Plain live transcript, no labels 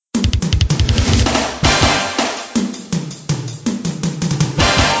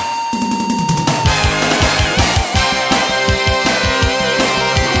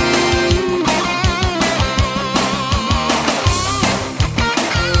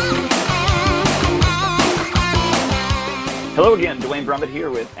Hello again, Duane Brummett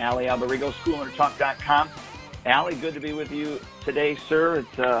here with Allie Alberigo, SchoolOwnerTalk.com. Allie, good to be with you today, sir.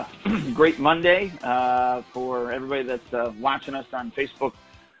 It's a great Monday for everybody that's watching us on Facebook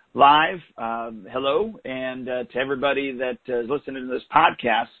Live. Hello, and to everybody that is listening to this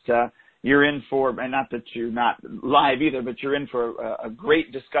podcast, you're in for, and not that you're not live either, but you're in for a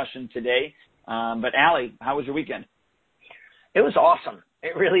great discussion today. But Allie, how was your weekend? It was awesome.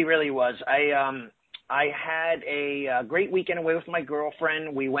 It really, really was. I had a great weekend away with my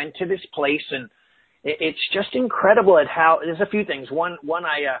girlfriend. We went to this place, and it's just incredible at how – there's a few things. One,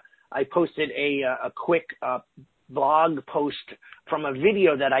 I posted a quick blog post from a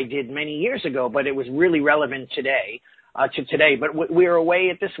video that I did many years ago, but it was really relevant today. But we were away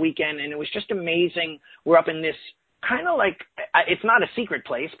at this weekend, and it was just amazing. We're up in this kind of like – it's not a secret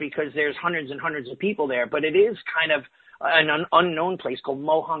place because there's hundreds and hundreds of people there, but it is kind of – an unknown place called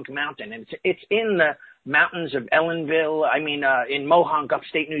Mohonk Mountain. And it's in the mountains of Ellenville, in Mohonk,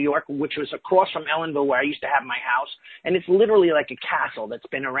 upstate New York, which was across from Ellenville where I used to have my house. And it's literally like a castle that's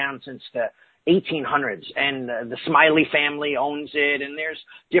been around since the 1800s. And the Smiley family owns it, and there's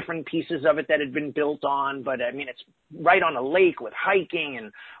different pieces of it that had been built on. But, it's right on a lake with hiking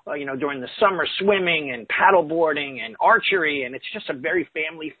and, during the summer swimming and paddleboarding and archery. And it's just a very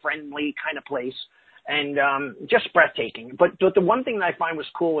family-friendly kind of place. And just breathtaking. But the one thing that I find was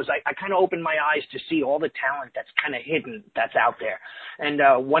cool was I kind of opened my eyes to see all the talent that's kind of hidden that's out there. And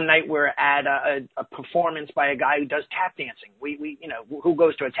one night we're at a performance by a guy who does tap dancing. We who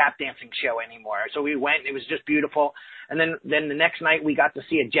goes to a tap dancing show anymore? So we went. It was just beautiful. And then the next night we got to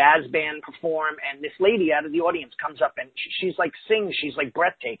see a jazz band perform. And this lady out of the audience comes up and she's like sings. She's like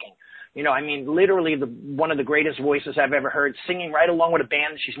breathtaking. Literally one of the greatest voices I've ever heard, singing right along with a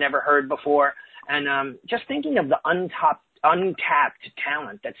band she's never heard before. And just thinking of the untapped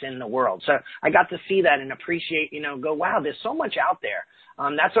talent that's in the world. So I got to see that and appreciate, go, wow, there's so much out there.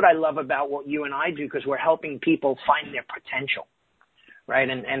 That's what I love about what you and I do, because we're helping people find their potential, right?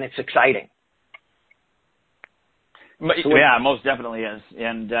 And it's exciting. Yeah, most definitely is.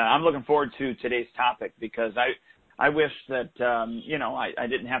 And I'm looking forward to today's topic because I wish that, I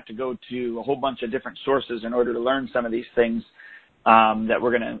didn't have to go to a whole bunch of different sources in order to learn some of these things that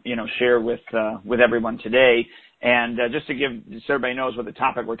we're going to, share with everyone today. And just to so everybody knows what the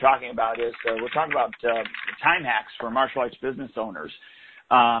topic we're talking about is, we're talking about time hacks for martial arts business owners.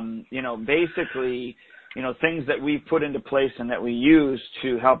 Basically, things that we've put into place and that we use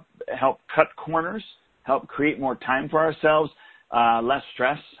to help cut corners, help create more time for ourselves, less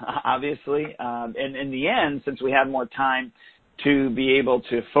stress, obviously. And in the end, since we have more time to be able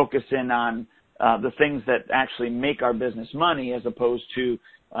to focus in on the things that actually make our business money as opposed to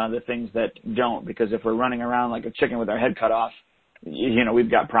the things that don't. Because if we're running around like a chicken with our head cut off, we've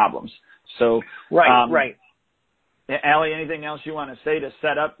got problems. So, right. Allie, anything else you want to say to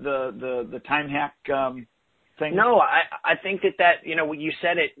set up the time hack thing? No, I think that when you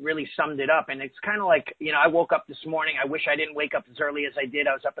said it really summed it up. And it's kind of like, I woke up this morning. I wish I didn't wake up as early as I did.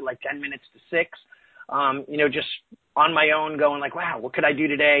 I was up at like 10 minutes to 6. Just on my own going like, wow, what could I do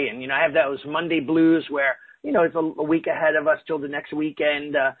today? And, I have those Monday blues where, it's a week ahead of us till the next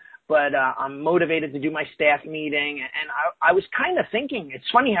weekend. But I'm motivated to do my staff meeting. And I was kind of thinking, it's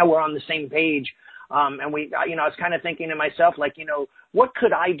funny how we're on the same page. And I was kind of thinking to myself, like, what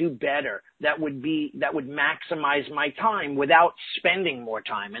could I do better that would maximize my time without spending more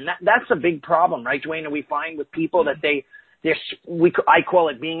time? And that's a big problem, right, Duane? And we find with people that I call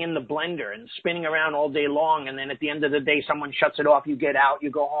it being in the blender and spinning around all day long. And then at the end of the day, someone shuts it off. You get out,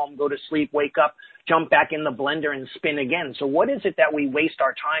 you go home, go to sleep, wake up, jump back in the blender and spin again. So what is it that we waste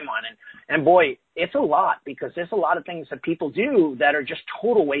our time on? And boy, it's a lot, because there's a lot of things that people do that are just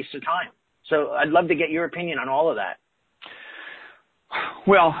total waste of time. So I'd love to get your opinion on all of that.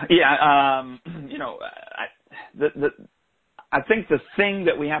 Well, yeah, I think the thing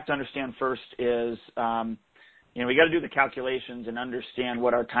that we have to understand first is, we got to do the calculations and understand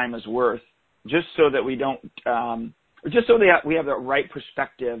what our time is worth, just so that we don't, just so that we have the right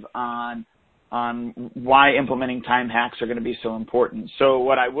perspective on why implementing time hacks are going to be so important. So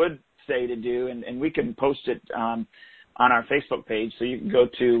what I would say to do, and we can post it on our Facebook page, so you can go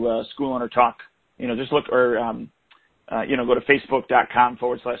to School Owner Talk, just look, or go to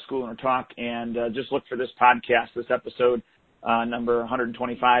facebook.com/School Owner Talk and just look for this podcast, this episode. Number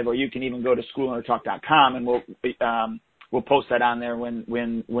 125, or you can even go to SchoolOwnerTalk.com and we'll post that on there when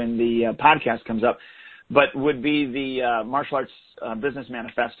the podcast comes up. But would be the Martial Arts Business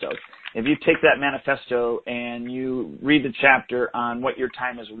Manifesto. If you take that manifesto and you read the chapter on what your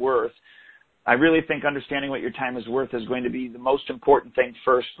time is worth, I really think understanding what your time is worth is going to be the most important thing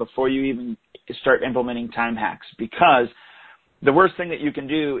first before you even start implementing time hacks. Because the worst thing that you can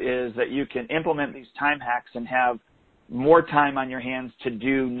do is that you can implement these time hacks and have more time on your hands to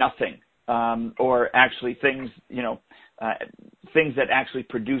do nothing, or actually things that actually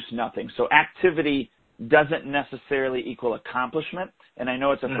produce nothing. So activity doesn't necessarily equal accomplishment. And I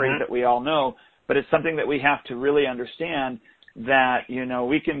know it's a phrase that we all know, but it's something that we have to really understand, that,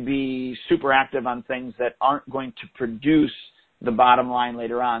 we can be super active on things that aren't going to produce the bottom line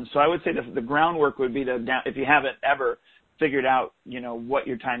later on. So I would say the groundwork would be if you haven't ever figured out, what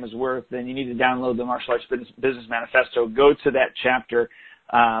your time is worth, then you need to download the Martial Arts Business Manifesto, go to that chapter,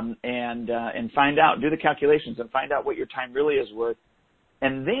 and find out, do the calculations and find out what your time really is worth.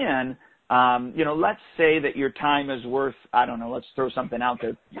 And then, let's say that your time is worth, I don't know, let's throw something out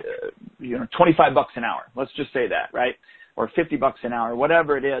there, $25 an hour. Let's just say that, right? Or $50 an hour,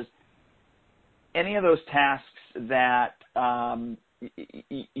 whatever it is. Any of those tasks that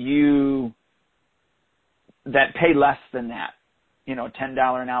that pay less than that, a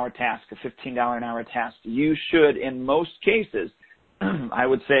 $10 an hour task, a $15 an hour task, you should, in most cases, I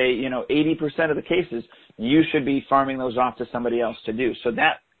would say, 80% of the cases, you should be farming those off to somebody else to do. So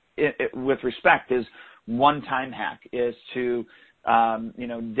that, with respect, is one time hack, is to,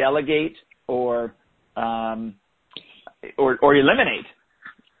 delegate or eliminate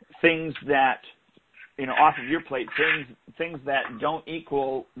things that, off of your plate, things that don't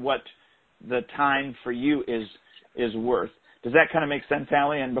equal what the time for you is worth. Does that kind of make sense,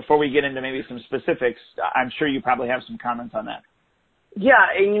 Allie? And before we get into maybe some specifics, I'm sure you probably have some comments on that. Yeah,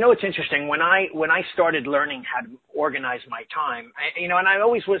 and it's interesting. When I started learning how to organize my time, and I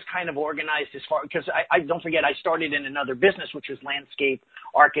always was kind of organized as far, because I don't forget, I started in another business, which was landscape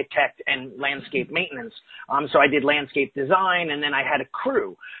architect and landscape maintenance. So I did landscape design, and then I had a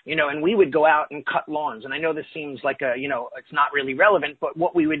crew, and we would go out and cut lawns. And I know this seems like it's not really relevant, but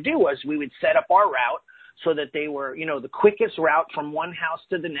what we would do was we would set up our route so that they were, the quickest route from one house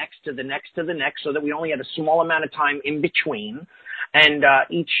to the next, to the next, to the next, so that we only had a small amount of time in between, and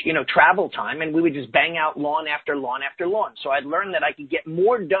each, travel time, and we would just bang out lawn after lawn after lawn. So I'd learned that I could get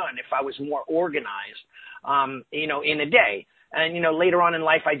more done if I was more organized, in a day. And, later on in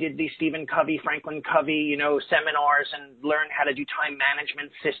life, I did these Stephen Covey, Franklin Covey, seminars, and learned how to do time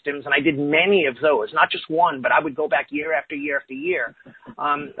management systems. And I did many of those, not just one, but I would go back year after year after year.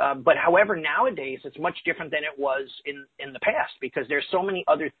 But however, nowadays, it's much different than it was in the past, because there's so many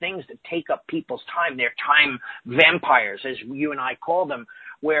other things that take up people's time. They're time vampires, as you and I call them,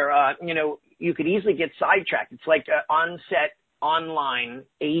 where, you could easily get sidetracked. It's like on-set online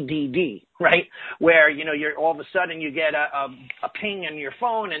ADD, right? Where, you're all of a sudden you get a ping on your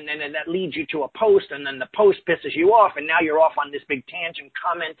phone, and then that leads you to a post, and then the post pisses you off, and now you're off on this big tangent,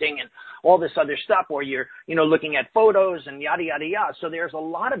 commenting and all this other stuff, or you're, looking at photos and yada, yada, yada. So there's a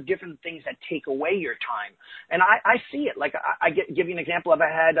lot of different things that take away your time. And I see it. Like, give you an example of, I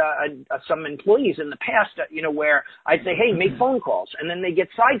had some employees in the past, where I'd say, hey, make phone calls, and then they get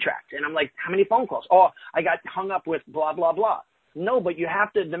sidetracked. And I'm like, how many phone calls? Oh, I got hung up with blah, blah, blah. No, but you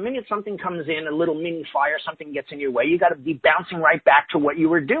have to, the minute something comes in, a little mini fire, something gets in your way, you got to be bouncing right back to what you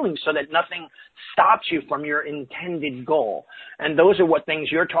were doing, so that nothing stops you from your intended goal. And those are what things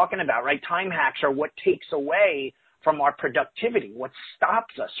you're talking about, right? Time hacks are what takes away from our productivity, what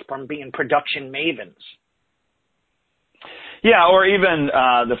stops us from being production mavens. Yeah, or even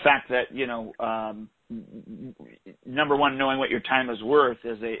the fact that, number one, knowing what your time is worth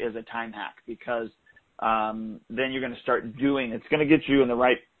is a time hack, because then you're going to start doing, it's going to get you in the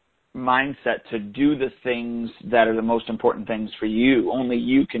right mindset to do the things that are the most important things for you, only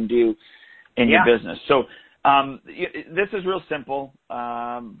you can do in your business. So this is real simple,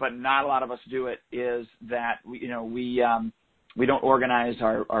 but not a lot of us do it, is that, we don't organize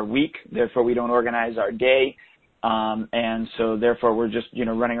our week, therefore we don't organize our day, and so therefore we're just,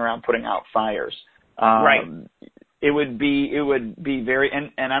 running around putting out fires. Right. It would be very,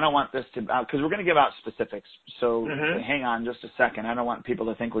 and I don't want this to, because we're going to give out specifics, so hang on just a second. I don't want people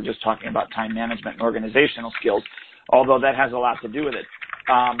to think we're just talking about time management and organizational skills, although that has a lot to do with it.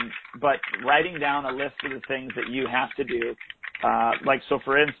 But writing down a list of the things that you have to do, like, so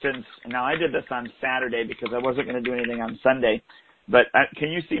for instance, now I did this on Saturday because I wasn't going to do anything on Sunday, but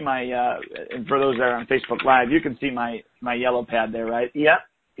can you see my, and for those that are on Facebook Live, you can see my yellow pad there, right? Yep.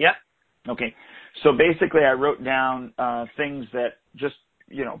 Okay. So basically I wrote down things that just,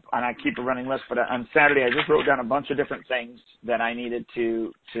 and I keep a running list, but on Saturday I just wrote down a bunch of different things that I needed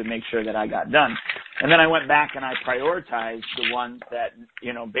to make sure that I got done. And then I went back and I prioritized the ones that,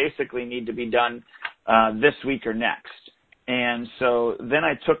 basically need to be done this week or next. And so then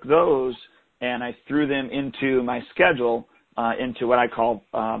I took those and I threw them into my schedule, into what I call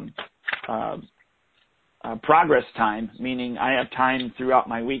progress time, meaning I have time throughout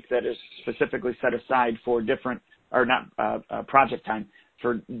my week that is specifically set aside for different, or not project time,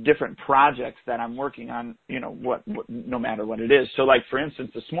 for different projects that I'm working on, what no matter what it is. So like, for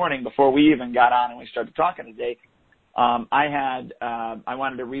instance, this morning, before we even got on and we started talking today, I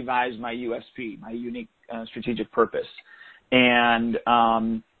wanted to revise my USP, my unique strategic purpose. And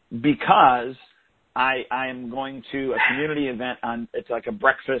because I am going to a community event it's like a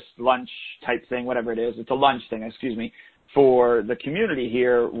breakfast, lunch type thing, whatever it is. It's a lunch thing, for the community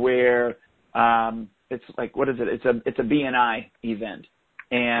here where it's like, what is it? It's a BNI event.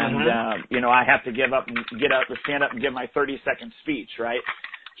 And, I have to stand up and give my 30-second speech, right?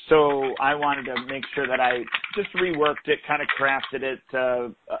 So I wanted to make sure that I just reworked it, kind of crafted it,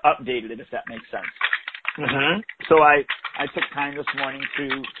 updated it, if that makes sense. So I took time this morning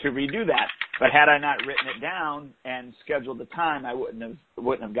to redo that. But had I not written it down and scheduled the time, I wouldn't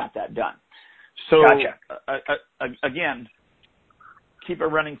have got that done. So Gotcha. Again, keep a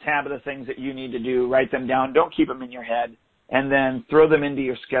running tab of the things that you need to do. Write them down. Don't keep them in your head. And then throw them into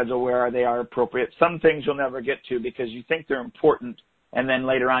your schedule where they are appropriate. Some things you'll never get to because you think they're important, and then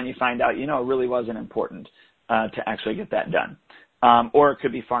later on you find out, it really wasn't important to actually get that done. Or it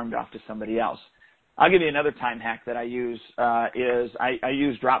could be farmed off to somebody else. I'll give you another time hack that I use is I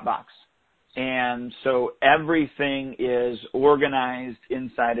use Dropbox. And so everything is organized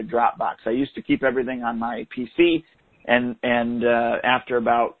inside a Dropbox. I used to keep everything on my PC, and after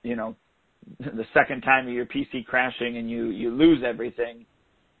about, the second time of your PC crashing and you lose everything,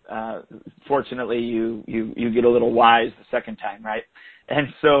 fortunately you get a little wise the second time, right?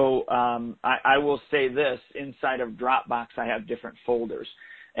 And so I will say this, inside of Dropbox I have different folders.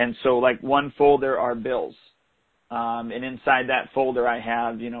 And so like one folder are bills. And inside that folder I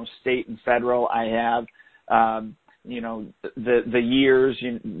have, state and federal. I have, the years,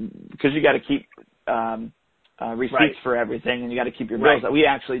 because you got to keep receipts for everything, and you got to keep your bills. We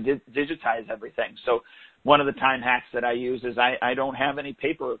actually digitize everything. So one of the time hacks that I use is I don't have any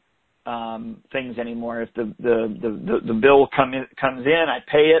paper things anymore. If the bill comes in, I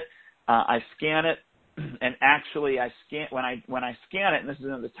pay it, I scan it, and actually when I scan it, and this is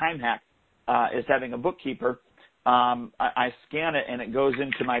another time hack, is having a bookkeeper. I scan it and it goes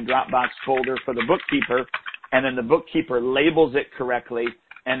into my Dropbox folder for the bookkeeper, and then the bookkeeper labels it correctly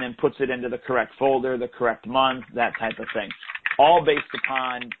and then puts it into the correct folder, the correct month, that type of thing. All based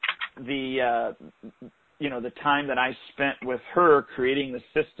upon the time that I spent with her creating the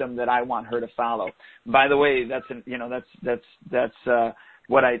system that I want her to follow. By the way, that's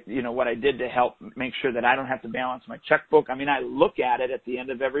what I did to help make sure that I don't have to balance my checkbook. I mean, I look at it at the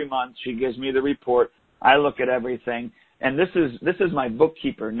end of every month. She gives me the report. I look at everything, and this is my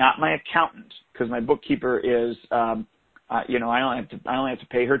bookkeeper, not my accountant, because my bookkeeper is, I only have to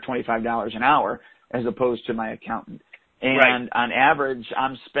pay her $25 an hour as opposed to my accountant. And on average,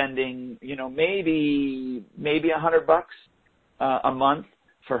 I'm spending, maybe $100 a month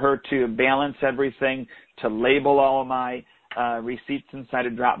for her to balance everything, to label all of my receipts inside a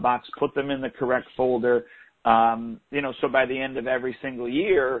Dropbox, put them in the correct folder. So by the end of every single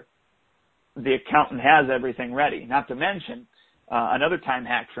year, the accountant has everything ready. Not to mention, another time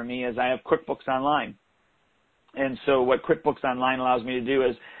hack for me is I have QuickBooks Online. And so what QuickBooks Online allows me to do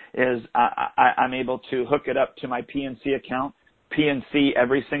is I'm able to hook it up to my PNC account. PNC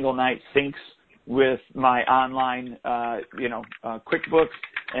every single night syncs with my online, QuickBooks,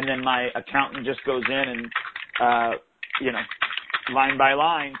 and then my accountant just goes in and, line by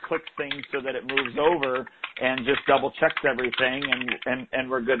line clicks things so that it moves over and just double checks everything, and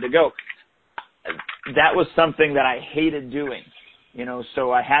we're good to go. That was something that I hated doing,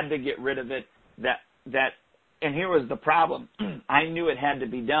 so I had to get rid of it. And here was the problem. I knew it had to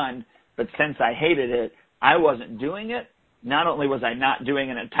be done, but since I hated it, I wasn't doing it. Not only was I not doing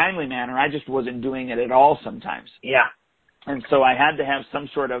it in a timely manner, I just wasn't doing it at all sometimes. Yeah. And so I had to have some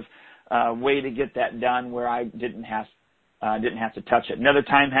sort of way to get that done where I didn't have to touch it. Another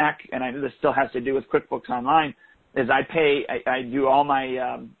time hack, and I know this still has to do with QuickBooks Online, is I do all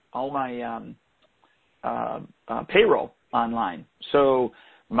my payroll online. So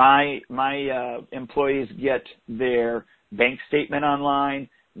my employees get their bank statement online.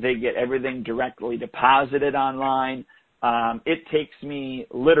 They get everything directly deposited online. It takes me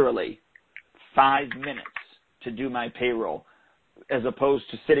literally 5 minutes to do my payroll, as opposed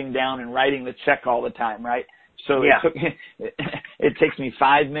to sitting down and writing the check all the time, right? So it takes me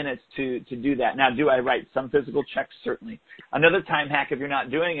 5 minutes to do that. Now, do I write some physical checks? Certainly. Another time hack, if you're not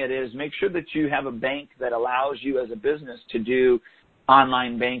doing it, is make sure that you have a bank that allows you as a business to do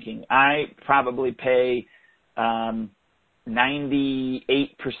online banking. I probably pay 98%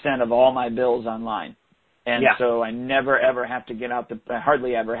 of all my bills online. And so I never ever have to get out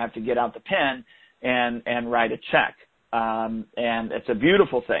hardly ever have to get out the pen and write a check. And it's a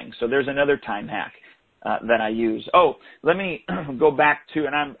beautiful thing. So there's another time hack that I use. Oh, let me go back to,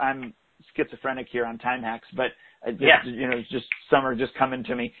 and I'm schizophrenic here on time hacks, but just some are just coming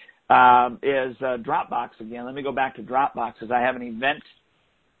to me. Is Dropbox again. Let me go back to Dropbox, because I have an event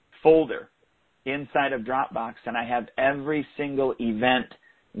folder inside of Dropbox, and I have every single event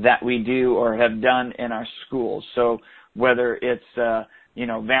that we do or have done in our schools. So whether it's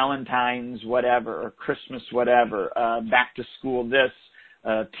Valentine's whatever, or Christmas whatever, back to school this,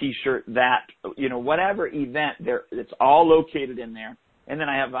 T-shirt that, whatever event there, it's all located in there. And then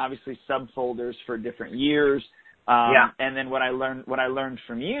I have obviously subfolders for different years. And then what I learned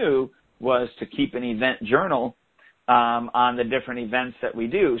from you was to keep an event journal on the different events that we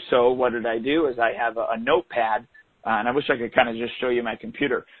do. So what did I do is I have a notepad, and I wish I could kind of just show you my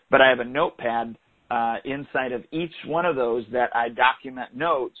computer, but I have a notepad inside of each one of those that I document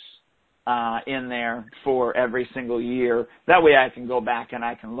notes in there for every single year. That way I can go back and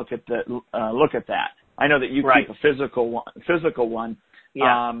I can look at that. I know that you keep a physical one.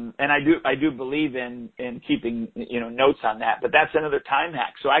 And I do believe in keeping, notes on that, but that's another time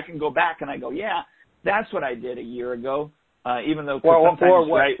hack. So I can go back and I go, yeah, that's what I did a year ago. Even though or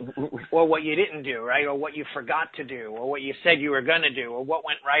what you didn't do, right? Or what you forgot to do, or what you said you were going to do, or what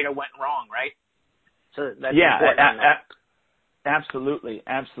went right or went wrong, right? So that's important.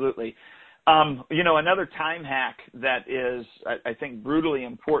 Absolutely. Another time hack that is, I think, brutally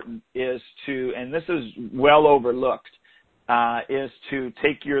important is to, and this is well overlooked, is to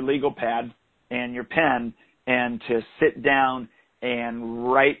take your legal pad and your pen and to sit down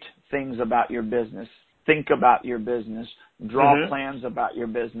and write things about your business, think about your business, draw plans about your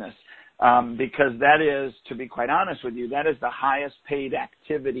business, because that is, to be quite honest with you, that is the highest paid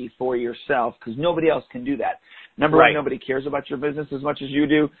activity for yourself, because nobody else can do that. Number one, nobody cares about your business as much as you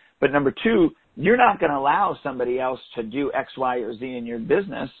do. But number two, you're not going to allow somebody else to do X, Y, or Z in your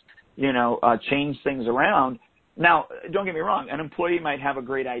business, change things around. Now, don't get me wrong. An employee might have a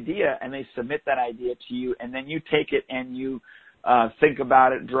great idea, and they submit that idea to you, and then you take it and you think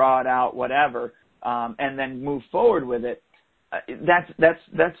about it, draw it out, whatever, and then move forward with it.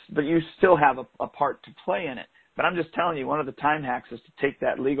 But you still have a part to play in it. But I'm just telling you, one of the time hacks is to take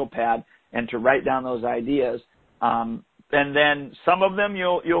that legal pad and to write down those ideas. And then some of them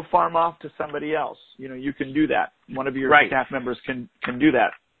you'll farm off to somebody else. You can do that. One of your staff members can do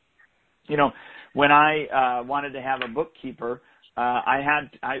that. When I wanted to have a bookkeeper,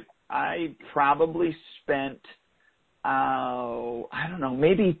 I probably spent, I don't know,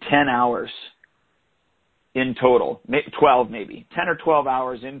 maybe 10 hours in total, 12 maybe, 10 or 12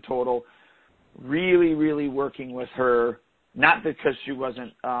 hours in total, really, really working with her, not because she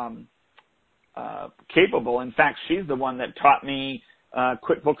wasn't capable. In fact, she's the one that taught me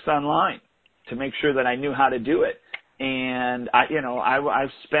QuickBooks Online to make sure that I knew how to do it. And I've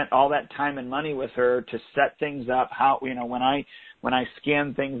spent all that time and money with her to set things up. How, when I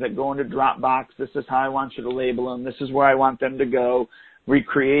scan things that go into Dropbox, this is how I want you to label them. This is where I want them to go. We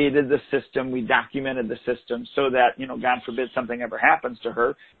created the system. We documented the system so that, God forbid something ever happens to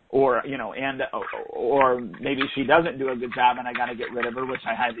her, or maybe she doesn't do a good job and I got to get rid of her, which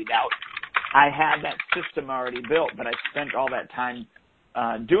I highly doubt. I had that system already built, but I spent all that time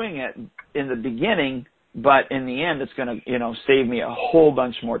doing it in the beginning. But in the end, it's going to, save me a whole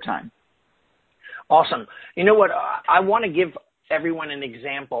bunch more time. Awesome. You know what? I want to give everyone an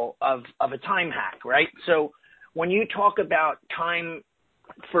example of a time hack, right? So when you talk about time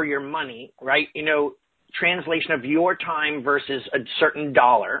for your money, right, translation of your time versus a certain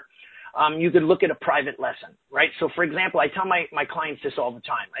dollar, you could look at a private lesson, right? So, for example, I tell my clients this all the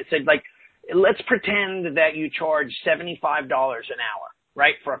time. I said, let's pretend that you charge $75 an hour,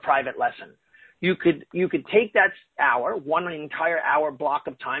 right, for a private lesson. You could take that hour, one entire hour block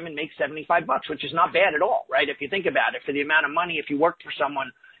of time, and make $75, which is not bad at all, right? If you think about it, for the amount of money, if you worked for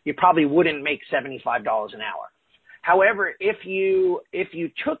someone, you probably wouldn't make $75 an hour. However, if you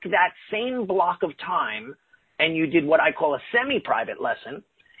took that same block of time and you did what I call a semi-private lesson,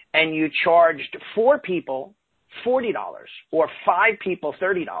 and you charged 4 people $40 or 5 people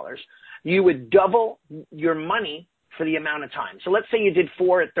 $30, you would double your money for the amount of time. So let's say you did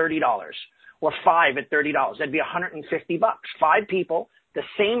 4 at $30. Or 5 at $30. That'd be $150. 5 people, the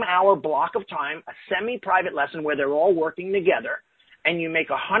same hour block of time, a semi-private lesson where they're all working together, and you make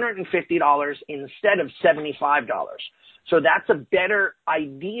 $150 instead of $75. So that's a better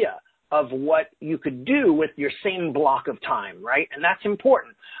idea of what you could do with your same block of time, right? And that's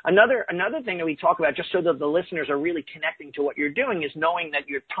important. Another thing that we talk about, just so that the listeners are really connecting to what you're doing, is knowing that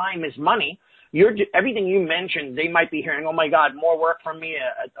your time is money. Everything you mentioned, they might be hearing, oh my God, more work from me,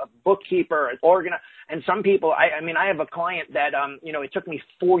 a bookkeeper, an organizer. And some people, I mean, I have a client that, it took me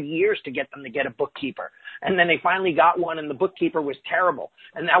 4 years to get them to get a bookkeeper. And then they finally got one, and the bookkeeper was terrible.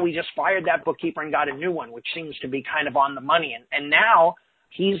 And now we just fired that bookkeeper and got a new one, which seems to be kind of on the money. And now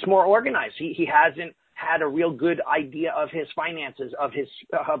he's more organized. He hasn't had a real good idea of his finances, of his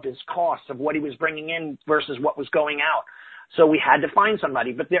costs, of what he was bringing in versus what was going out. So we had to find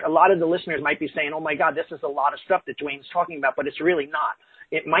somebody. But a lot of the listeners might be saying, oh my God, this is a lot of stuff that Duane's talking about, but it's really not.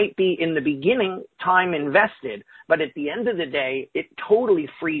 It might be in the beginning time invested, but at the end of the day, it totally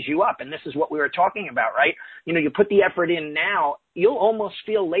frees you up. And this is what we were talking about, right? You put the effort in now, you'll almost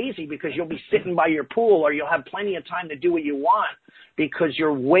feel lazy because you'll be sitting by your pool, or you'll have plenty of time to do what you want because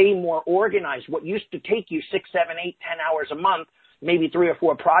you're way more organized. What used to take you 6, 7, 8, 10 hours a month, maybe 3 or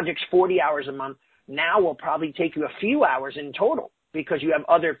 4 projects, 40 hours a month, now will probably take you a few hours in total, because you have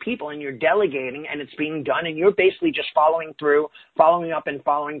other people and you're delegating and it's being done, and you're basically just following up and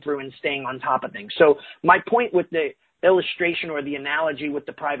staying on top of things. So my point with the illustration or the analogy with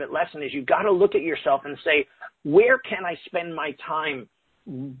the private lesson is you've got to look at yourself and say, where can I spend my time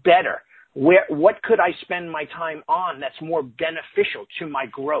better? What could I spend my time on that's more beneficial to my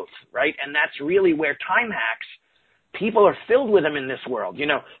growth, right? And that's really where time hacks, people are filled with them in this world.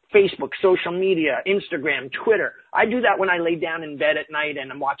 Facebook, social media, Instagram, Twitter. I do that when I lay down in bed at night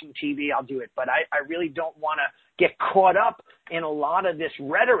and I'm watching TV, I'll do it. But I really don't want to get caught up in a lot of this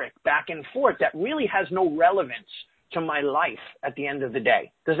rhetoric back and forth that really has no relevance to my life at the end of the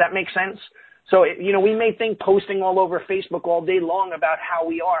day. Does that make sense? So, we may think posting all over Facebook all day long about how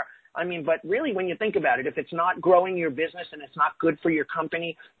we are. But really, when you think about it, if it's not growing your business and it's not good for your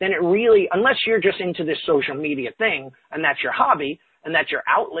company, then it really, unless you're just into this social media thing and that's your hobby and that's your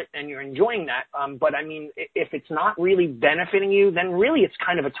outlet and you're enjoying that. If it's not really benefiting you, then really it's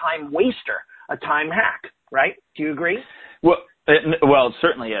kind of a time waster, a time hack, right? Do you agree? Well, it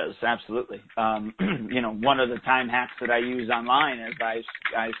certainly is. Absolutely. One of the time hacks that I use online is I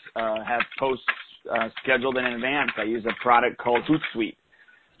have posts scheduled in advance. I use a product called Hootsuite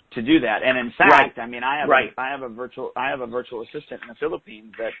to do that. And in fact, right. I have a virtual assistant in the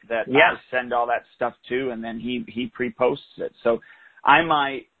Philippines that I send all that stuff to, and then he pre-posts it. So I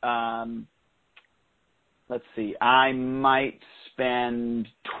might, I might spend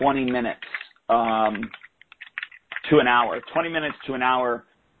 20 minutes to an hour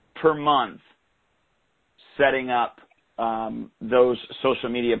per month setting up those social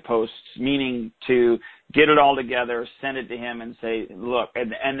media posts, meaning to get it all together, send it to him and say, look,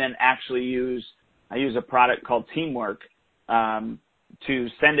 and then actually I use a product called Teamwork to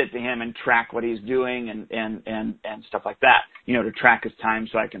send it to him and track what he's doing and stuff like that, to track his time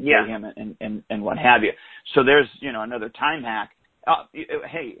so I can pay him and what have you. So there's, another time hack.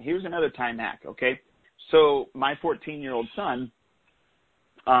 Hey, here's another time hack, okay? So my 14-year-old son,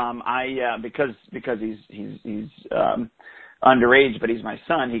 because he's underage, but he's my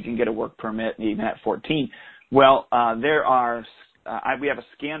son, he can get a work permit even at 14. Well, we have a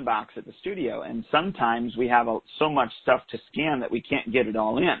scan box at the studio, and sometimes we have so much stuff to scan that we can't get it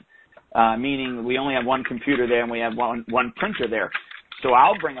all in, meaning we only have one computer there and we have one printer there. So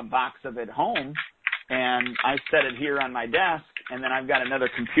I'll bring a box of it home and I set it here on my desk, and then I've got another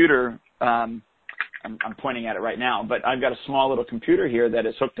computer, I'm pointing at it right now, but I've got a small little computer here that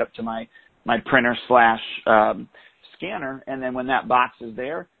is hooked up to my printer / scanner, and then when that box is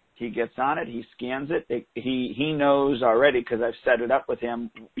there, he gets on it, he scans it. He knows already, because I've set it up with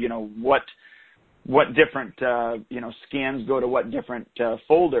him, what different, scans go to what different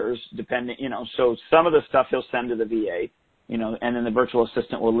folders, depending, so some of the stuff he'll send to the VA, and then the virtual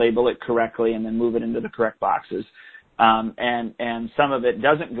assistant will label it correctly and then move it into the correct boxes. And some of it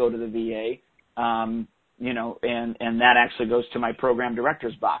doesn't go to the VA, and that actually goes to my program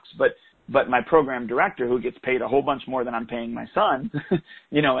director's box. But my program director, who gets paid a whole bunch more than I'm paying my son,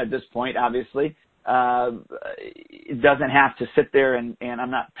 at this point, obviously, doesn't have to sit there and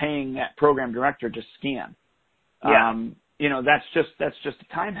I'm not paying that program director to scan. That's just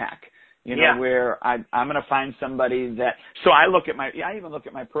a time hack, where I'm going to find somebody that, so I even look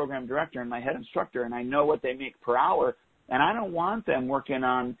at my program director and my head instructor, and I know what they make per hour, and I don't want them working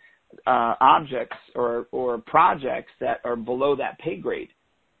on objects or projects that are below that pay grade.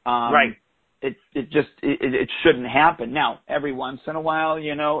 Right. It shouldn't happen. Now, every once in a while,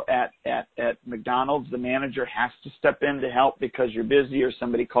 at McDonald's, the manager has to step in to help because you're busy or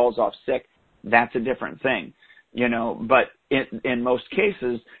somebody calls off sick. That's a different thing. but in most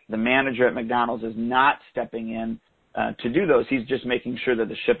cases, the manager at McDonald's is not stepping in to do those. He's just making sure that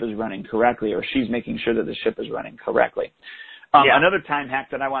the ship is running correctly, or she's making sure that the ship is running correctly. Another time hack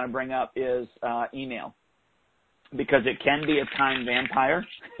that I want to bring up is email, because it can be a time vampire.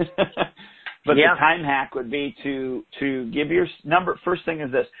 But the time hack would be to give your number. First thing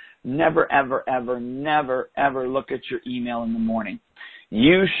is this: never, ever, ever, never, ever look at your email in the morning.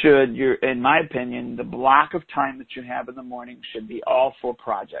 You should, in my opinion, the block of time that you have in the morning should be all for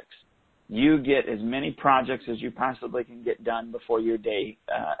projects. You get as many projects as you possibly can get done before your day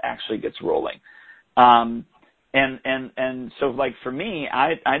actually gets rolling. And so, like, for me,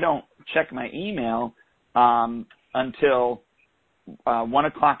 I don't check my email until 1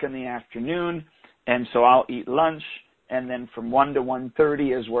 o'clock in the afternoon, and so I'll eat lunch, and then from 1 to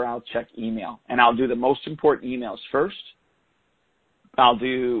 1:30 is where I'll check email, and I'll do the most important emails first. I'll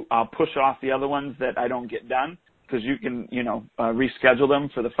push off the other ones that I don't get done, because you can, reschedule them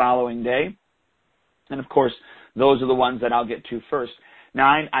for the following day. And of course, those are the ones that I'll get to first.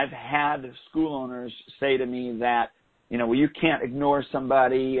 Now, I've had school owners say to me that, well, you can't ignore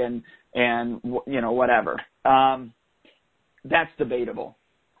somebody and whatever. That's debatable.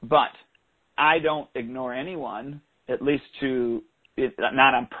 But I don't ignore anyone, at least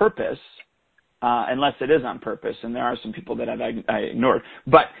not on purpose, unless it is on purpose, and there are some people that I ignored.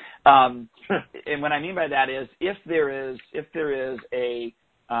 But and what I mean by that is, if there is a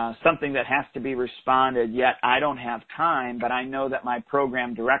something that has to be responded, yet I don't have time, but I know that my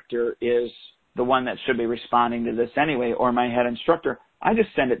program director is the one that should be responding to this anyway, or my head instructor, I just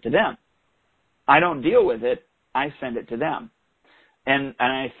send it to them. I don't deal with it. I send it to them. And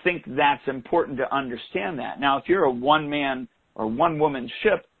I think that's important to understand that. Now, if you're a one-man or one-woman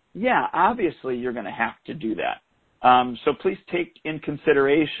ship, yeah, obviously you're going to have to do that. So please take in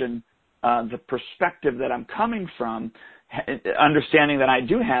consideration the perspective that I'm coming from, understanding that I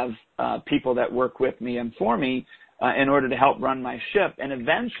do have people that work with me and for me in order to help run my ship. And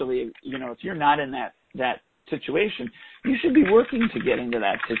eventually, if you're not in that situation, you should be working to get into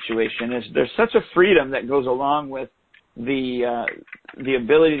that situation. There's such a freedom that goes along with the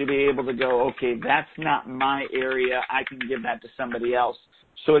ability to be able to go, okay, that's not my area. I can give that to somebody else.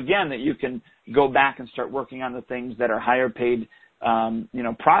 So again, that you can go back and start working on the things that are higher paid,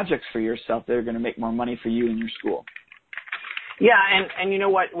 projects for yourself that are going to make more money for you and your school. Yeah, and you know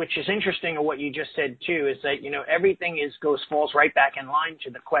what, which is interesting of what you just said too, is that, everything falls right back in line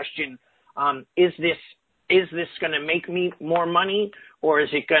to the question, is this going to make me more money, or is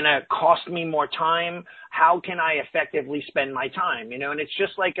it going to cost me more time? How can I effectively spend my time? And it's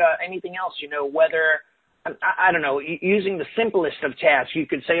just like anything else, whether, I don't know, using the simplest of tasks, you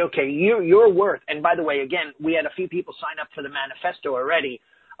could say, okay, you're worth, and by the way, again, we had a few people sign up for the manifesto already,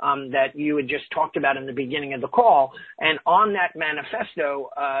 that you had just talked about in the beginning of the call. And on that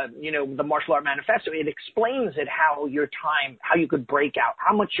manifesto, the martial art manifesto, it explains how you could break out,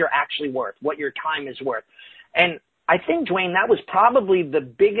 how much you're actually worth, what your time is worth. And I think, Duane, that was probably the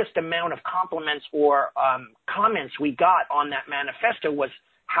biggest amount of compliments or comments we got on that manifesto, was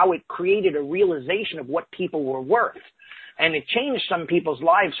how it created a realization of what people were worth. And it changed some people's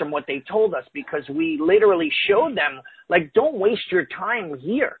lives from what they told us, because we literally showed them, like, don't waste your time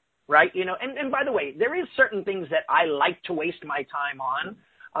here, right? And by the way, there is certain things that I like to waste my time on.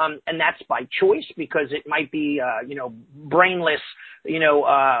 And that's by choice, because it might be, brainless,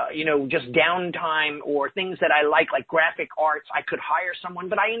 just downtime, or things that I like graphic arts. I could hire someone,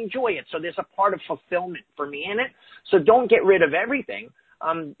 but I enjoy it. So there's a part of fulfillment for me in it. So don't get rid of everything.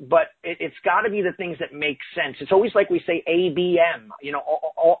 But it's got to be the things that make sense. It's always like we say ABM,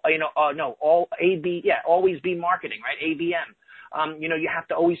 always be marketing, right? ABM. You have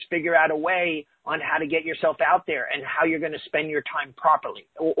to always figure out a way on how to get yourself out there and how you're going to spend your time properly,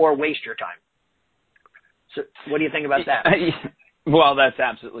 or waste your time. So what do you think about that? Well, that's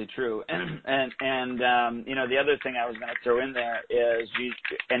absolutely true. And the other thing I was going to throw in there is,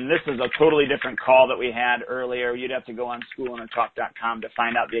 and this is a totally different call that we had earlier. You'd have to go on schoolandtalk.com to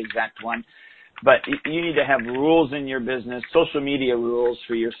find out the exact one. But you need to have rules in your business, social media rules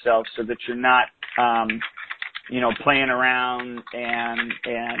for yourself, so that you're not, playing around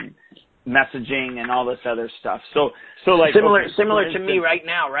and messaging and all this other stuff. So like similar to me right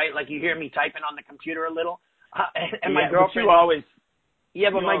now, right? Like, you hear me typing on the computer a little. And my girlfriend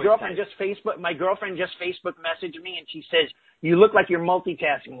my girlfriend just Facebook messaged me, and she says, you look like you're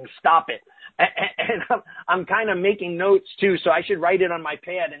multitasking. Stop it. And I'm kind of making notes too, so I should write it on my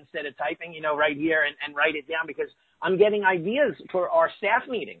pad instead of typing, right here, and write it down, because I'm getting ideas for our staff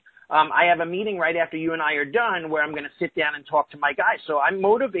meeting. I have a meeting right after you and I are done where I'm going to sit down and talk to my guys. So I'm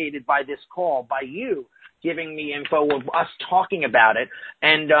motivated by this call, by you giving me info of us talking about it.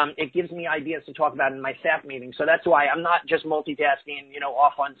 And it gives me ideas to talk about in my staff meeting. So that's why I'm not just multitasking,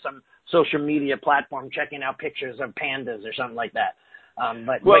 off on some social media platform, checking out pictures of pandas or something like that.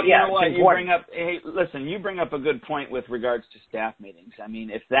 But yeah, you know what? You bring up a good point with regards to staff meetings. I mean,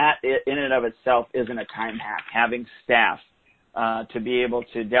 if that in and of itself isn't a time hack, having staff to be able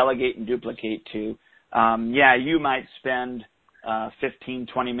to delegate and duplicate to, you might spend 15,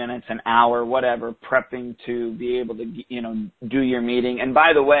 20 minutes, an hour, whatever, prepping to be able to, do your meeting. And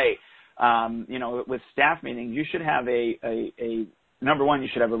by the way, with staff meetings, you should have number one, you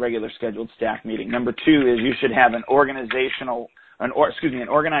should have a regular scheduled staff meeting. Number two is you should have an organized way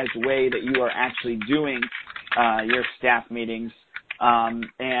that you are actually doing your staff meetings.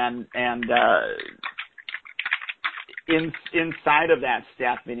 Inside of that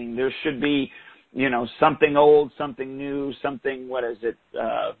staff meeting, there should be, something old, something new, something, what is it,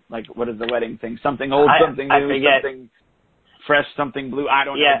 what is the wedding thing? Something old, something new, something fresh, something blue, I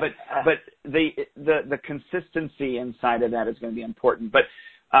don't know. But the consistency inside of that is going to be important. But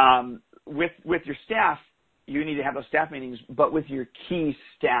with your staff, you need to have those staff meetings, but with your key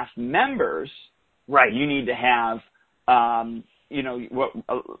staff members, right, you need to have,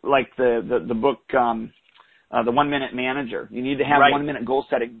 like the book, the 1 Minute Manager. You need to have 1 minute goal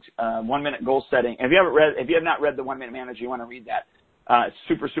setting. 1 minute goal setting. If you have not read the 1 Minute Manager, you want to read that. It's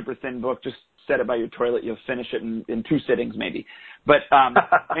super, super thin book. Just set it by your toilet. You'll finish it in 2 sittings maybe. But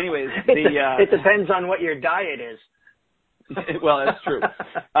anyways, it depends on what your diet is. Well, that's true.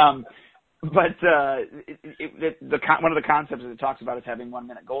 But one of the concepts that it talks about is having 1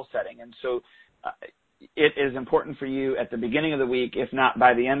 minute goal setting. And so it is important for you at the beginning of the week, if not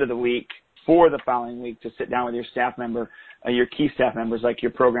by the end of the week, for the following week, to sit down with your staff member, your key staff members, like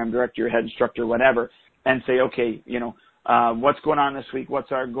your program director, your head instructor, whatever, and say, okay, what's going on this week?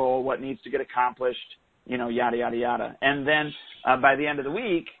 What's our goal? What needs to get accomplished? Yada, yada, yada. And then by the end of the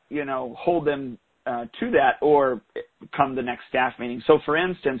week, hold them to that or come the next staff meeting. So, for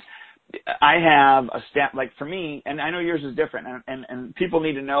instance, I have a staff, like for me, and I know yours is different, and people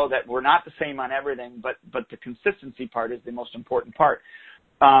need to know that we're not the same on everything, but the consistency part is the most important part.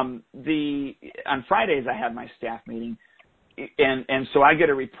 On Fridays I have my staff meeting, and so I get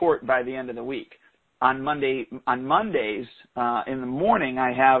a report by the end of the week. On Mondays in the morning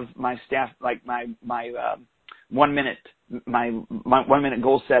I have my staff, like my 1 minute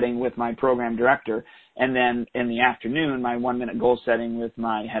goal setting with my program director, and then in the afternoon my 1 minute goal setting with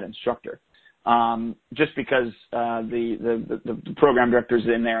my head instructor. Just because the program director's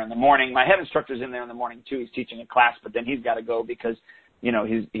in there in the morning, my head instructor's in there in the morning too. He's teaching a class, but then he's got to go because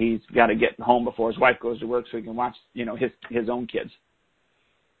he's got to get home before his wife goes to work so he can watch his own kids.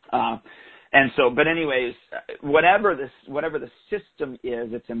 And so, but anyways, whatever the system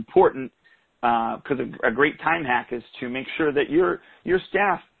is, it's important. Because a great time hack is to make sure that your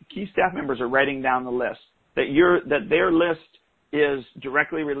key staff members are writing down the list, that their list is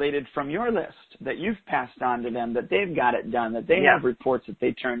directly related from your list, that you've passed on to them, that they've got it done, that they have reports that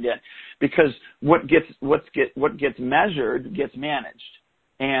they turned in. Because what gets measured gets managed,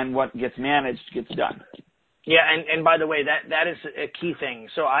 and what gets managed gets done. Yeah, and by the way, that is a key thing.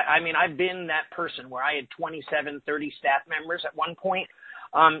 So I mean, I've been that person where I had 27, 30 staff members at one point.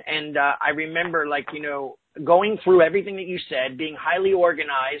 I remember going through everything that you said, being highly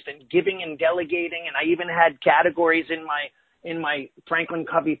organized and giving and delegating. And I even had categories in my Franklin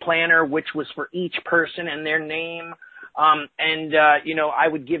Covey planner, which was for each person and their name. I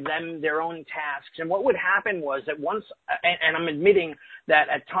would give them their own tasks. And what would happen was that once, and I'm admitting that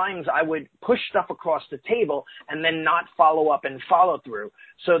at times I would push stuff across the table and then not follow up and follow through,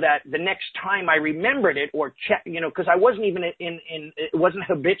 so that the next time I remembered it or check, because I wasn't even it wasn't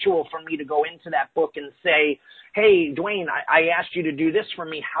habitual for me to go into that book and say, hey, Duane, I asked you to do this for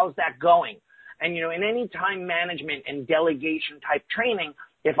me. How's that going? And, in any time management and delegation type training,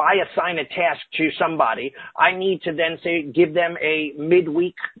 if I assign a task to somebody, I need to then give them a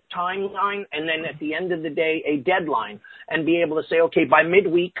midweek timeline, and then at the end of the day, a deadline, and be able to say, okay, by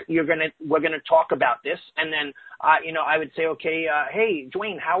midweek, we're going to talk about this. And then, I would say, okay, hey,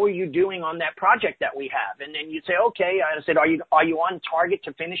 Duane, how are you doing on that project that we have? And then you'd say, okay, I said, are you on target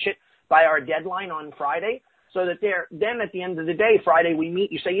to finish it by our deadline on Friday? So that then at the end of the day, Friday we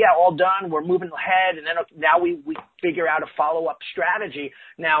meet, you say, yeah, all done, we're moving ahead, and then now we figure out a follow-up strategy.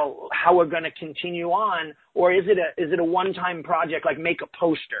 Now, how we're going to continue on, or is it a one-time project, like make a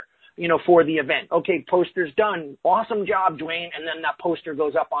poster, for the event? Okay, poster's done. Awesome job, Duane, and then that poster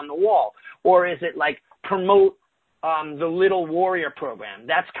goes up on the wall. Or is it like promote the Little Warrior program.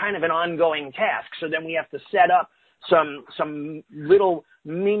 That's kind of an ongoing task. So then we have to set up some little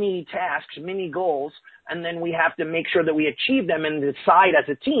mini tasks, mini goals, and then we have to make sure that we achieve them and decide as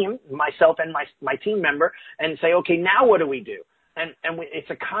a team, myself and my team member, and say, okay, now what do we do? And it's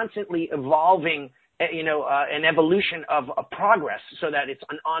a constantly evolving, an evolution of a progress, so that it's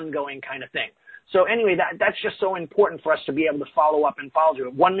an ongoing kind of thing. So anyway, that's just so important for us to be able to follow up and follow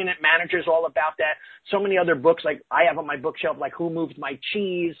through. 1 Minute Manager is all about that. So many other books, like I have on my bookshelf, like Who Moved My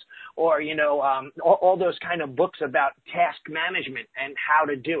Cheese, or, all those kind of books about task management and how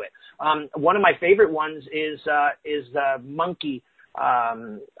to do it. One of my favorite ones is Monkey.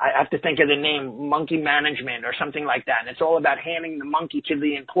 I have to think of the name, Monkey Management or something like that. And it's all about handing the monkey to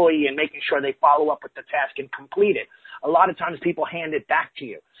the employee and making sure they follow up with the task and complete it. A lot of times people hand it back to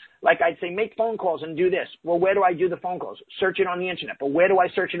you. Like I'd say, make phone calls and do this. Well, where do I do the phone calls? Search it on the internet. But where do I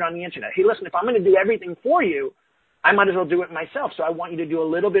search it on the internet? Hey, listen, if I'm going to do everything for you, I might as well do it myself. So I want you to do a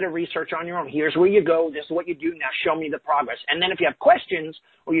little bit of research on your own. Here's where you go. This is what you do. Now show me the progress. And then if you have questions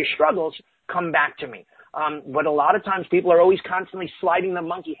or your struggles, come back to me. But a lot of times people are always constantly sliding the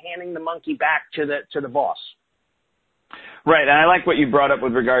monkey, handing the monkey back to the boss. Right. And I like what you brought up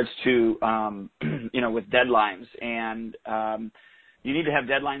with regards to, with deadlines. And you need to have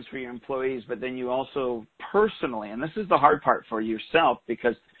deadlines for your employees, but then you also personally, and this is the hard part for yourself,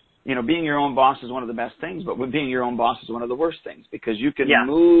 because, being your own boss is one of the best things, but being your own boss is one of the worst things, because you can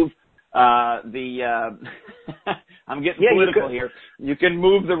move I'm getting political here. You can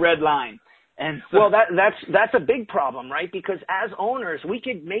move the red line. And so, well, that's a big problem, right? Because as owners, we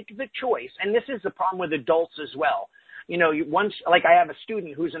could make the choice, and this is the problem with adults as well. Once, like I have a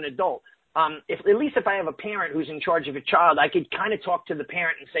student who's an adult. If I have a parent who's in charge of a child, I could kind of talk to the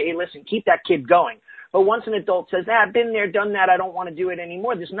parent and say, hey, listen, keep that kid going. But once an adult says, I've been there, done that, I don't want to do it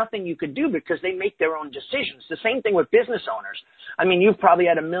anymore, there's nothing you could do, because they make their own decisions. The same thing with business owners. I mean, you've probably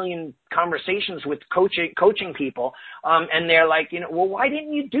had a million conversations with coaching people, and they're like, well, why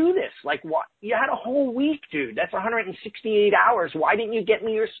didn't you do this? Like, what? You had a whole week, dude. That's 168 hours. Why didn't you get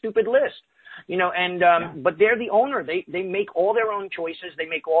me your stupid list? But they're the owner. They make all their own choices. They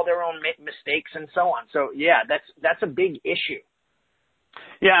make all their own mistakes and so on. So yeah, that's a big issue.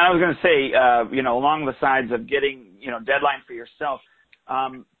 Yeah, I was going to say, along the sides of getting, deadline for yourself,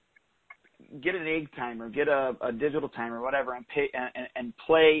 get an egg timer, get a digital timer, whatever, and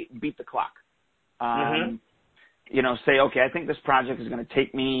play beat the clock. Say, okay, I think this project is going to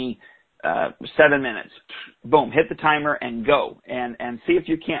take me 7 minutes. Boom, hit the timer and go. And see if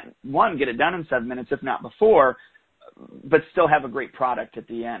you can't, one, get it done in 7 minutes, if not before, but still have a great product at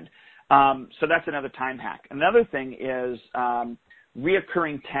the end. So that's another time hack. Another thing is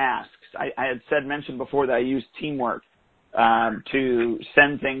reoccurring tasks. I had mentioned before that I use Teamwork to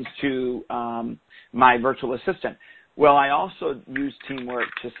send things to my virtual assistant. Well, I also use Teamwork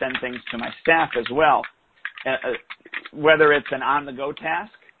to send things to my staff as well, whether it's an on-the-go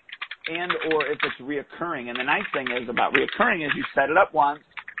task and or if it's reoccurring. And the nice thing is about reoccurring is you set it up once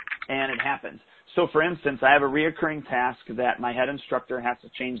and it happens. So, for instance, I have a reoccurring task that my head instructor has to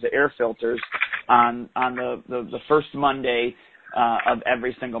change the air filters on the first Monday of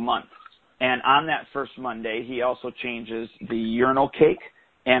every single month. And on that first Monday, he also changes the urinal cake,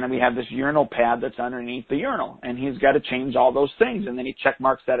 and we have this urinal pad that's underneath the urinal, and he's got to change all those things, and then he check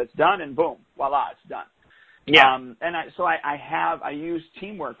marks that it's done, and boom, voila, it's done. Yeah. I use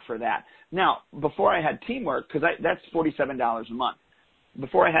Teamwork for that. Now, before I had Teamwork, because that's $47 a month.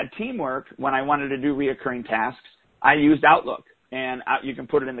 Before I had Teamwork, when I wanted to do reoccurring tasks, I used Outlook, and you can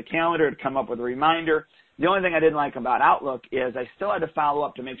put it in the calendar to come up with a reminder. The only thing I didn't like about Outlook is I still had to follow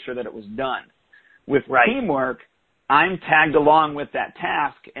up to make sure that it was done. With Teamwork, I'm tagged along with that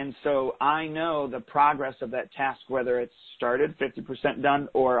task, and so I know the progress of that task, whether it's started 50% done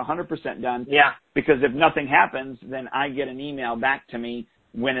or 100% done. Yeah. Because if nothing happens, then I get an email back to me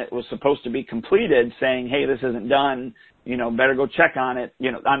when it was supposed to be completed saying, hey, this isn't done, better go check on it.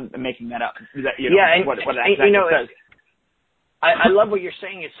 I'm making that up. What that exactly says. I love what you're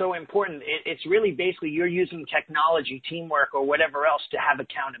saying. It's so important. It's really basically you're using technology, Teamwork, or whatever else to have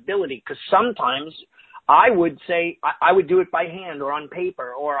accountability. Because sometimes I would say I would do it by hand or on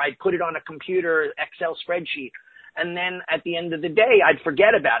paper, or I'd put it on a computer Excel spreadsheet. And then at the end of the day, I'd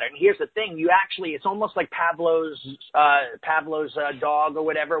forget about it. And here's the thing. It's almost like Pavlov's dog or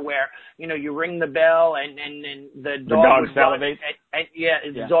whatever, where, you ring the bell and the dog salivates.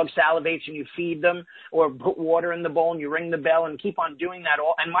 The dog salivates and you feed them, or put water in the bowl and you ring the bell and keep on doing that.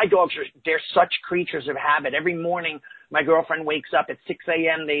 And my dogs they're such creatures of habit. Every morning My girlfriend wakes up at 6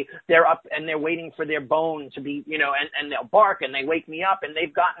 a.m. They're up and they're waiting for their bone to be, and they'll bark and they wake me up and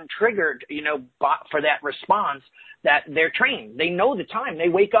they've gotten triggered, for that response that they're trained. They know the time. They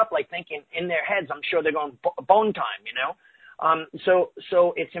wake up like thinking in their heads, I'm sure they're going bone time,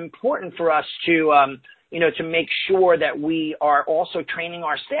 So it's important for us to make sure that we are also training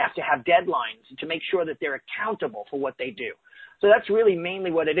our staff to have deadlines and to make sure that they're accountable for what they do. So that's really mainly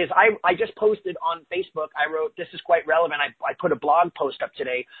what it is. I just posted on Facebook. I wrote, this is quite relevant. I put a blog post up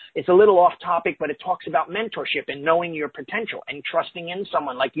today. It's a little off topic, but it talks about mentorship and knowing your potential and trusting in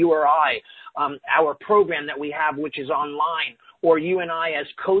someone like you or I, our program that we have, which is online, or you and I as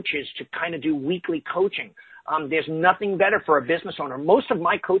coaches to kind of do weekly coaching. There's nothing better for a business owner. Most of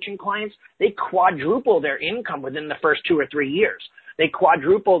my coaching clients, they quadruple their income within the first 2 or 3 years. They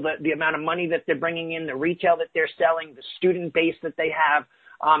quadruple the amount of money that they're bringing in, the retail that they're selling, the student base that they have.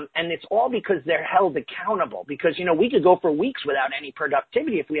 And it's all because they're held accountable. Because, we could go for weeks without any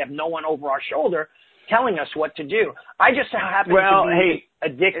productivity if we have no one over our shoulder telling us what to do. I just happen to be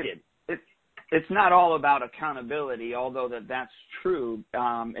addicted. It's not all about accountability, although that's true.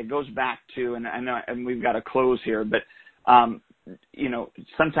 It goes back to, and I know, and we've got to close here, but,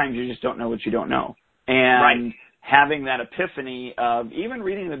 sometimes you just don't know what you don't know. And right. Having that epiphany of even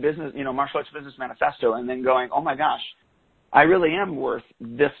reading the business, Martial Arts Business Manifesto and then going, oh my gosh, I really am worth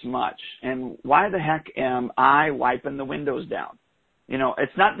this much. And why the heck am I wiping the windows down?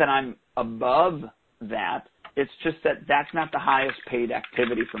 It's not that I'm above that. It's just that that's not the highest paid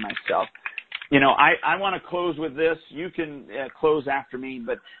activity for myself. I want to close with this. You can close after me,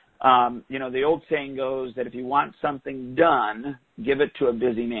 but, the old saying goes that if you want something done, give it to a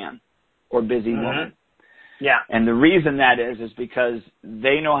busy man or busy woman. Yeah. And the reason that is because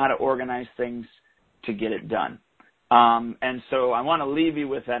they know how to organize things to get it done. And so I want to leave you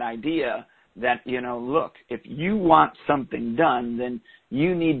with that idea that, look, if you want something done, then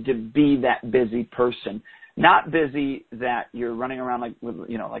you need to be that busy person. Not busy that you're running around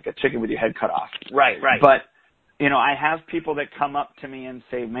like a chicken with your head cut off. Right. But, I have people that come up to me and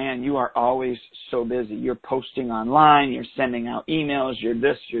say, man, you are always so busy. You're posting online, you're sending out emails, you're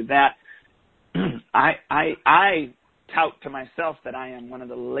this, you're that. I tout to myself that I am one of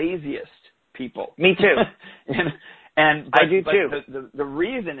the laziest people. Me too. I do too. The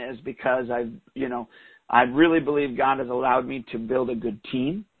reason is because I really believe God has allowed me to build a good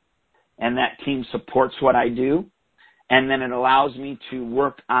team, and that team supports what I do, and then it allows me to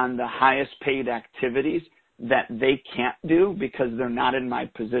work on the highest paid activities that they can't do because they're not in my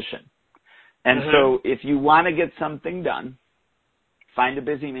position. And so if you want to get something done, find a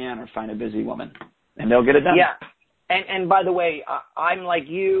busy man or find a busy woman, and they'll get it done. Yeah. And by the way, I'm like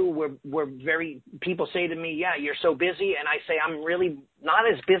you. People say to me, yeah, you're so busy. And I say, I'm really not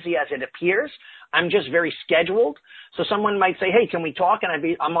as busy as it appears. I'm just very scheduled. So someone might say, hey, can we talk?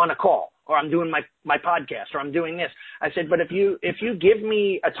 And I'm on a call, or I'm doing my podcast, or I'm doing this. I said, but if you give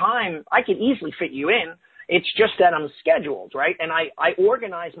me a time, I could easily fit you in. It's just that I'm scheduled, right? And I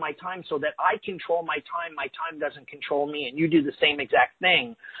organize my time so that I control my time. My time doesn't control me, and you do the same exact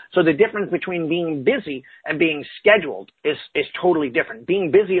thing. So the difference between being busy and being scheduled is totally different.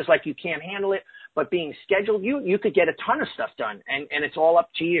 Being busy is like you can't handle it, but being scheduled, you could get a ton of stuff done, and it's all up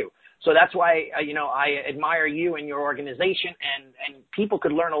to you. So that's why, I admire you and your organization, and people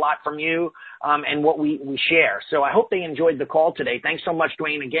could learn a lot from you and what we share. So I hope they enjoyed the call today. Thanks so much,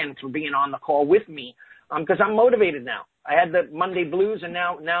 Duane, again, for being on the call with me. Because I'm motivated now. I had the Monday blues, and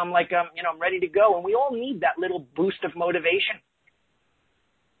now I'm like, I'm ready to go. And we all need that little boost of motivation.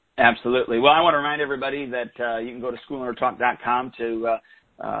 Absolutely. Well, I want to remind everybody that you can go to schoolearnertalk.com to,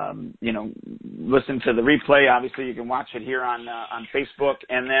 listen to the replay. Obviously, you can watch it here on Facebook.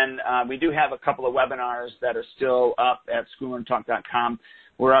 And then we do have a couple of webinars that are still up at schoolearnertalk.com.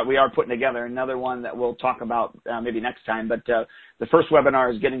 We are putting together another one that we'll talk about maybe next time. But the first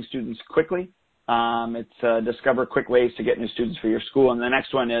webinar is Getting Students Quickly. It's discover quick ways to get new students for your school. And the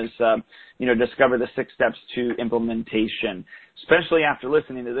next one is, discover the 6 steps to implementation. Especially after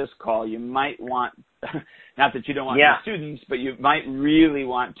listening to this call, you might want, not that you don't want new students, but you might really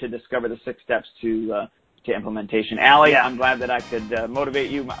want to discover the 6 steps to implementation. Allie, I'm glad that I could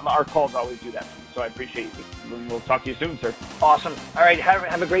motivate you. Our calls always do that, so I appreciate you. We'll talk to you soon, sir. Awesome. All right,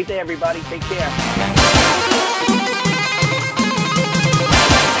 have a great day, everybody. Take care.